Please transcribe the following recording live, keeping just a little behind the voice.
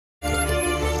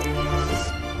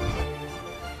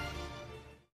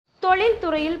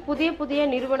தொழில்துறையில் புதிய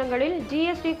நிறுவனங்களில்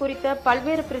ஜிஎஸ்டி குறித்த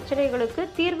பல்வேறு பிரச்சனைகளுக்கு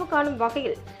தீர்வு காணும்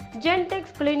வகையில்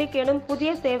ஜென்டெக்ஸ் கிளினிக் எனும்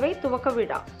புதிய சேவை துவக்க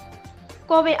விழா.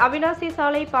 கோவை அவினாசி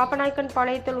சாலை பாப்பநாயக்கன்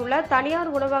பாளையத்தில் உள்ள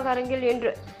தனியார் உணவக அரங்கில்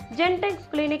இன்று ஜென்டெக்ஸ்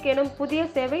கிளினிக் எனும் புதிய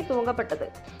சேவை துவங்கப்பட்டது.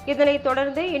 இதனைத்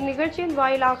தொடர்ந்து இந்நிகழ்ச்சியின்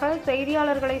வாயிலாக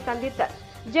செய்தியாளர்களை சந்தித்த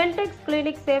ஜென்டெக்ஸ்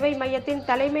கிளினிக் சேவை மையத்தின்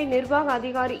தலைமை நிர்வாக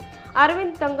அதிகாரி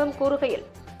அரவிந்த் தங்கம் கூறுகையில்,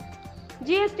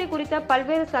 ஜிஎஸ்டி குறித்த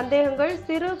பல்வேறு சந்தேகங்கள்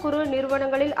சிறு குறு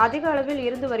நிறுவனங்களில் அதிக அளவில்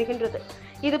இருந்து வருகின்றது.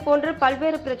 இதுபோன்ற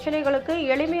பல்வேறு பிரச்சனைகளுக்கு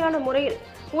எளிமையான முறையில்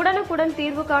உடனுக்குடன்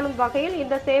தீர்வு காணும் வகையில்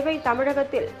இந்த சேவை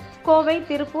தமிழகத்தில் கோவை,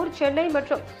 திருப்பூர், சென்னை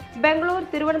மற்றும் பெங்களூர்,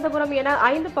 திருவனந்தபுரம் என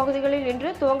 5 பகுதிகளில் இன்று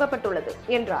துவங்கப்பட்டுள்ளது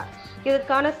என்றார்.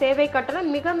 இதற்கான சேவை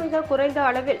கட்டணம் மிக குறைந்த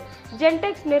அளவில்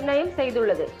ஜென்டெக்ஸ் நிர்ணயம்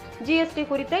செய்துள்ளது. ஜிஎஸ்டி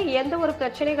குறித்த எந்த ஒரு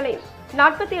பிரச்சனைகளையும்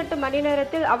 48 மணி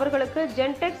நேரத்தில் அவர்களுக்கு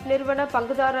ஜென்டெக்ஸ் நிறுவன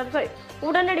பங்குதாரர்கள்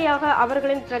உடனடியாக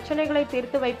அவர்களின் பிரச்சனைகளை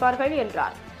தீர்த்து வைப்பார்கள்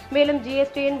என்றார். மேலும்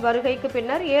ஜிஎஸ்டியின் வருகைக்கு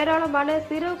பின்னர் ஏராளமான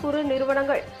சிறு குறு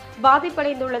நிறுவனங்கள்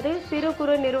பாதிப்படைந்துள்ளது. சிறு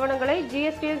குறு நிறுவனங்களை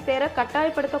ஜிஎஸ்டியில் சேர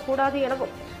கட்டாயப்படுத்தக்கூடாது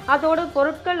எனவும், அதோடு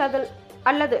பொருட்கள்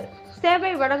அல்லது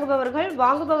சேவை வழங்குபவர்கள்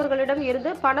வாங்குபவர்களிடம்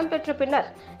இருந்து பணம் பெற்ற பின்னர்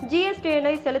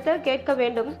ஜிஎஸ்டியினை செலுத்த கேட்க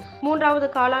வேண்டும். 3வது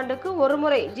காலாண்டுக்கு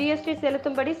ஒருமுறை ஜிஎஸ்டி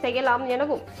செலுத்தும்படி செய்யலாம்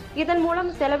எனவும், இதன்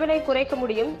மூலம் செலவினை குறைக்க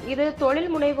முடியும். இது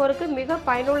தொழில் முனைவோருக்கு மிக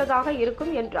பயனுள்ளதாக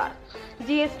இருக்கும் என்றார்.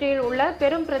 ஜிஎஸ்டியில் உள்ள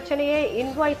பெரும் பிரச்சனையே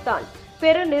இன்வாய்ஸ் தான்.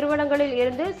 பெரு நிறுவனங்களில்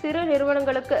இருந்து சிறு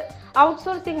நிறுவனங்களுக்கு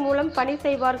அவுட்சோர்சிங் மூலம் பணி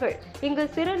செய்வார்கள். இங்கு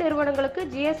சிறு நிறுவனங்களுக்கு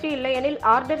ஜிஎஸ்டி இல்லையெனில்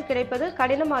ஆர்டர் கிடைப்பது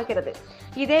கடினமாகிறது.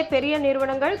 இதே பெரிய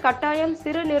நிறுவனங்கள் கட்டாயம்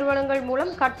சிறு நிறுவனங்கள்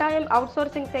மூலம் கட்டாயம்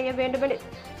அவுட்சோர்சிங் செய்ய வேண்டுமெனில்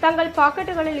தங்கள்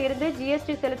பாக்கெட்டுகளில் இருந்து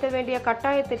ஜிஎஸ்டி செலுத்த வேண்டிய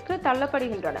கட்டாயத்திற்கு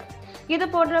தள்ளப்படுகின்றன.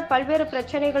 இதுபோன்ற பல்வேறு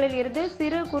பிரச்சனைகளில் இருந்து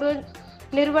சிறு குறு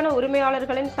நிறுவன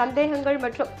உரிமையாளர்களின் சந்தேகங்கள்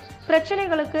மற்றும்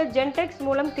பிரச்சனைகளுக்கு ஜென்டெக்ஸ்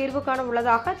மூலம் தீர்வு காண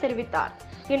உள்ளதாக தெரிவித்தார்.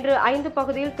 இன்று 5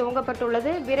 பகுதியில்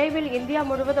துவங்கப்பட்டுள்ளது. விரைவில் இந்தியா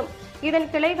முழுவதும் இதன்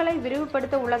கிளைகளை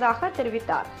விரிவுபடுத்த உள்ளதாக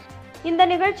தெரிவித்தார். இந்த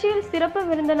நிகழ்ச்சியில் சிறப்பு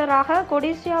விருந்தினராக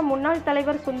கொடிசியா முன்னாள்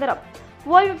தலைவர் சுந்தரம்,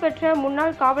 ஓய்வு பெற்ற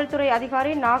முன்னாள் காவல்துறை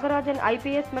அதிகாரி நாகராஜன்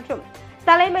ஐபிஎஸ் மற்றும்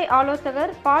தலைமை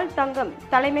ஆலோசகர் பால் தங்கம்,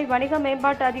 தலைமை வணிக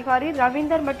மேம்பாட்டு அதிகாரி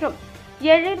ரவீந்தர் மற்றும்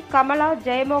எழில், கமலா,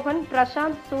 ஜெயமோகன்,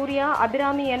 பிரசாந்த், சூர்யா,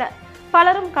 அபிராமி என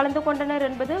பலரும் கலந்து கொண்டனர்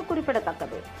என்பது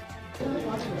குறிப்பிடத்தக்கது.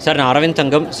 சார், நான் அரவிந்த்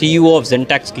தங்கம், CEO of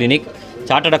Zentax Clinic,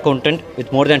 chartered accountant with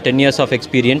more than 10 years of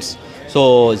experience. So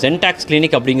Zentax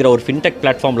Clinic அப்படிங்கிற ஒரு ஃபின்டெக்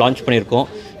பிளாட்ஃபார்ம் லான்ச் பண்ணியிருக்கோம்.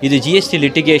 இது ஜிஎஸ்டி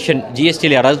லிட்டிகேஷன்,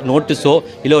 ஜிஎஸ்டியில் யாராவது நோட்டீஸோ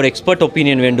இல்லை ஒரு எக்ஸ்பர்ட்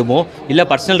ஒப்பீனியன் வேண்டுமோ இல்லை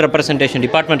பர்சனல் ரெப்ரசன்டேஷன்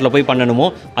டிபார்ட்மெண்ட்டில் போய் பண்ணணுமோ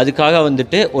அதுக்காக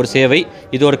ஒரு சேவை.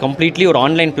 இது ஒரு கம்ப்ளீட்லி ஒரு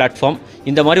ஆன்லைன் பிளாட்ஃபார்ம்.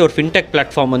 இந்த மாதிரி ஒரு ஃபின்டெக்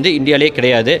பிளாட்ஃபார்ம் இந்தியாவிலே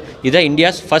கிடையாது. இதான்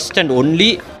India's first and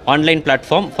only online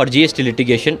platform for GST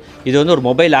litigation. இது ஒரு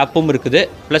மொபைல் ஆப்பும் இருக்குது,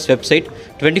 ப்ளஸ் வெப்சைட்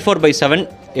 24/7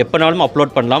 எப்போனாலும்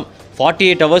அப்லோட் பண்ணலாம்.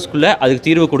 48 ஹவர்ஸ்க்குள்ளே அதுக்கு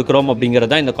தீர்வு கொடுக்குறோம் அப்படிங்கிறது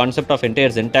தான் இந்த concept of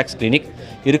entire Zentax Clinic.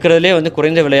 இருக்கிறதுலே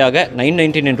குறைந்த விலையாக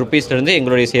 999 ருபீஸ்லேருந்து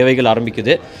எங்களுடைய சேவைகள்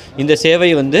ஆரம்பிக்குது. இந்த சேவை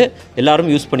எல்லாரும்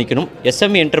யூஸ் பண்ணிக்கணும்.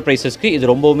 SME என்டர்பிரைசஸ்க்கு இது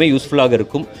ரொம்பவுமே யூஸ்ஃபுல்லாக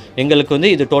இருக்கும்.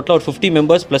 எங்களுக்கு இது டோட்டலாக ஒரு 50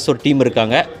 மெம்பர்ஸ் ப்ளஸ் ஒரு டீம்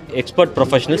இருக்காங்க. Expert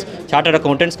professionals, chartered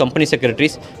accountants, company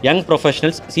secretaries, young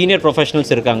professionals, senior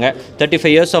professionals இருக்காங்க.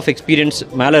 35 இயர்ஸ் ஆஃப் எக்ஸ்பீரியன்ஸ்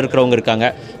மேலே இருக்கிறவங்க இருக்காங்க.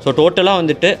 ஸோ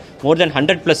டோட்டலாக more than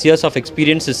 100+ years of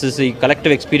experience. This is the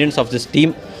collective experience of this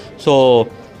team. So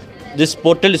this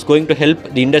portal is going to help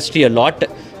the industry a lot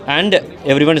and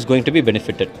everyone is going to be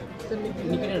benefited.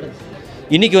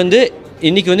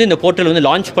 இன்னைக்கு இந்த portal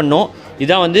launch பண்ணோம்.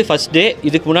 இதான் first day.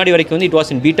 இதுக்கு முன்னாடி வரைக்கும் it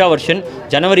was in beta version.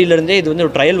 ஜனவரியிலேருந்தே இது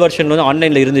ஒரு trial வெர்ஷனில்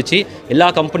ஆன்லைனில் இருந்துச்சு. எல்லா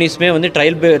கம்பெனிஸுமே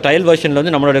ட்ரையல்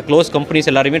வெர்ஷனில் நம்மளோட க்ளோஸ் கம்பெனிஸ்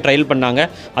எல்லாருமே ட்ரையல் பண்ணாங்க.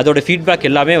 அதோட ஃபீட்பேக்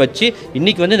எல்லாமே வச்சு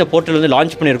இன்றைக்கி இந்த போர்ட்டல்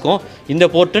லான்ச் பண்ணியிருக்கோம். இந்த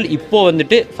போர்ட்டல்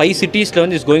இப்போது 5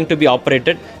 சிட்டிஸில் is going to be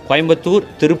operated. Coimbatore,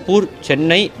 Tiruppur,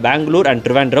 Chennai, Bangalore and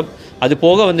Trivandrum. அது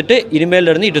போக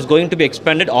இனிமேலிருந்து it is going to be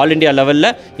expanded. All India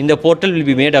லெவலில் இந்த portal will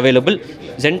be made available.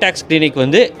 Zentax Clinic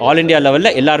all India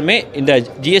லெவலில் எல்லாருமே இந்த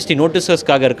ஜிஎஸ்டி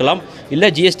நோட்டீஸஸ்க்காக இருக்கலாம், இல்லை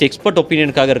ஜிஎஸ்டி எக்ஸ்பர்ட்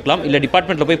ஒப்பீனியனுக்காக இருக்கலாம், இல்லை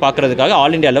டிபார்ட்மெண்ட்டில் போய் பார்க்குறதுக்காக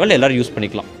ஆல் இண்டியா லெவலில் எல்லோரும் யூஸ்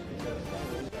பண்ணிக்கலாம்.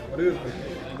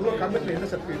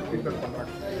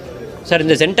 சார்,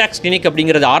 இந்த Zentax Clinic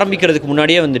அப்படிங்கிறது ஆரம்பிக்கிறதுக்கு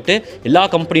முன்னாடியே எல்லா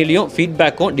கம்பெனிலையும்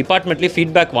ஃபீட்பேக்கும் டிபார்ட்மெண்ட்லேயும்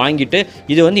ஃபீட்பேக் வாங்கிட்டு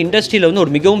இது இண்டஸ்ட்ரியில்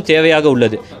ஒரு மிகவும் தேவையாக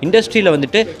உள்ளது. இண்டஸ்ட்ரியில்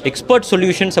எக்ஸ்பர்ட்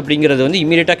சொல்யூஷன்ஸ் அப்படிங்கிறது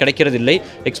இமீடியட்டாக கிடைக்கிறது இல்லை.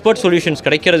 எக்ஸ்பர்ட் சொல்யூஷன்ஸ்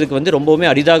கிடைக்கிறதுக்கு ரொம்பவுமே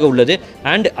அரிதாக உள்ளது.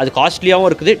 அண்ட் அது காஸ்ட்லியாகவும்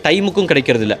இருக்குது, டைமுக்கும்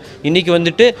கிடைக்கிறது இல்லை.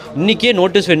 இன்றைக்கே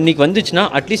நோட்டீஸ் இன்றைக்கி வந்துச்சுன்னா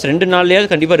அட்லீஸ்ட் 2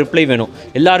 நாள்லையாவது கண்டிப்பாக ரிப்ளை வேணும்.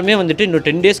 எல்லாருமே இன்னும்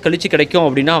 10 days கழிச்சு கிடைக்கும்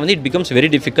அப்படின்னா இட் பிகம்ஸ்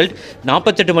வெரி டிஃபிகல்ட்.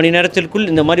 48 மணி நேரத்திற்குள்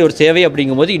இந்த மாதிரி ஒரு சேவை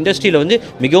அப்படிங்கும்போது இண்டஸ்ட்ரியில்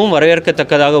மிகவும்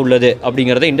வரவேற்கத்தக்கதாக உள்ளது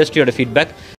அப்படிங்கிறத இண்டஸ்ட்ரியோட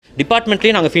ஃபீட்பேக்.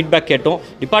 டிபார்ட்மெண்ட்லேயும் நாங்கள் ஃபீட்பேக் கேட்டோம்.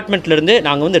 டிபார்ட்மெண்ட்லேருந்து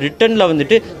நாங்கள் வந்து ரிட்டனில்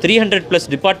வந்துட்டு 300+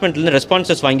 டிபார்ட்மெண்ட்லேருந்து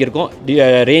ரெஸ்பான்சஸ் வாங்கியிருக்கோம்.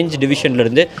 ரேஞ்ச்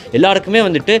டிவிஷன்லேருந்து எல்லாருக்குமே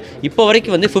வந்துட்டு இப்போ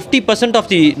வரைக்கும் வந்து 50% ஆஃப்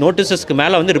தி நோட்டீஸஸ்க்கு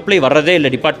மேலே வந்து ரிப்ளை வர்றதே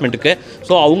இல்லை டிபார்ட்மெண்ட்டுக்கு.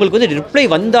 ஸோ அவங்களுக்கு வந்து ரிப்ளை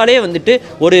வந்தாலே வந்துட்டு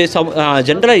ஒரு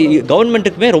ஜென்ரலாக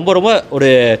கவர்மெண்ட்டுக்குமே ரொம்ப ரொம்ப ஒரு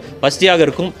வசதியாக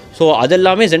இருக்கும். ஸோ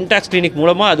அதெல்லாமே ஜென்டாக்ஸ் கிளினிக்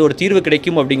மூலமாக அது ஒரு தீர்வு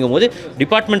கிடைக்கும். அப்படிங்கும்போது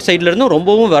டிபார்ட்மெண்ட் சைட்லேருந்தும்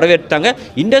ரொம்பவும் வரவேற்றாங்க.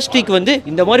 இண்டஸ்ட்ரிக்கு வந்து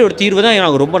இந்த மாதிரி ஒரு தீர்வு தான்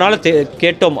நாங்கள் ரொம்ப நாள்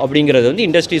கேட்டோம் அப்படிங்கிறது வந்து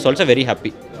industry is also very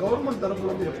happy.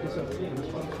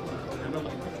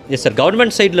 Yes sir,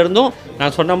 government சைட்லேருந்தும்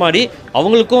நான் சொன்ன மாதிரி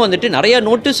அவங்களுக்கும் வந்துட்டு நிறையா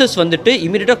நோட்டீஸஸ் வந்துட்டு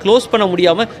இமீடியட்டாக க்ளோஸ் பண்ண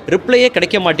முடியாமல் ரிப்ளையே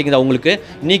கிடைக்க மாட்டேங்குது அவங்களுக்கு.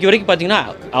 இன்றைக்கி வரைக்கும் பார்த்தீங்கன்னா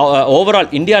ஓவரால்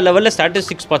இந்தியா லெவலில்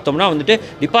ஸ்டாட்டிஸ்டிக்ஸ் பார்த்தோம்னா வந்துட்டு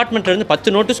டிபார்ட்மெண்ட்லேருந்து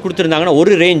 10 நோட்டீஸ் கொடுத்துருந்தாங்கன்னா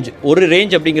ஒரு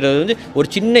ரேஞ்ச் அப்படிங்கிறது வந்து ஒரு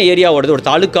சின்ன ஏரியாவோடது, ஒரு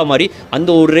தாலுக்கா மாதிரி, அந்த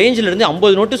ஒரு ரேஞ்சிலேருந்து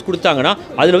 50 நோட்டீஸ் கொடுத்தாங்கன்னா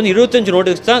அதில் வந்து 25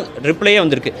 நோட்டீஸ் தான் ரிப்ளையே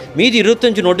வந்திருக்கு. மீதி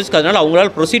 25 நோட்டீஸ்க்கு அதனால்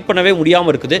அவங்களால ப்ரொசீட் பண்ணவே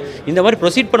முடியாமல் இருக்குது. இந்த மாதிரி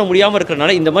ப்ரொசீட் பண்ண முடியாமல்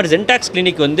இருக்கிறனால இந்த மாதிரி ஜென்டாக்ஸ்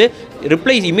கிளினிக் வந்து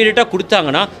ரிப்ளை இமீடியட்டாக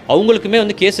கொடுத்தாங்கன்னா அவங்களுக்குமே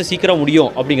வந்து கேஸை சீக்கிரம் முடியும்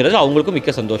அப்படிங்கிறது அவங்களுக்கும்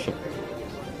மிக்க சந்தோஷம்.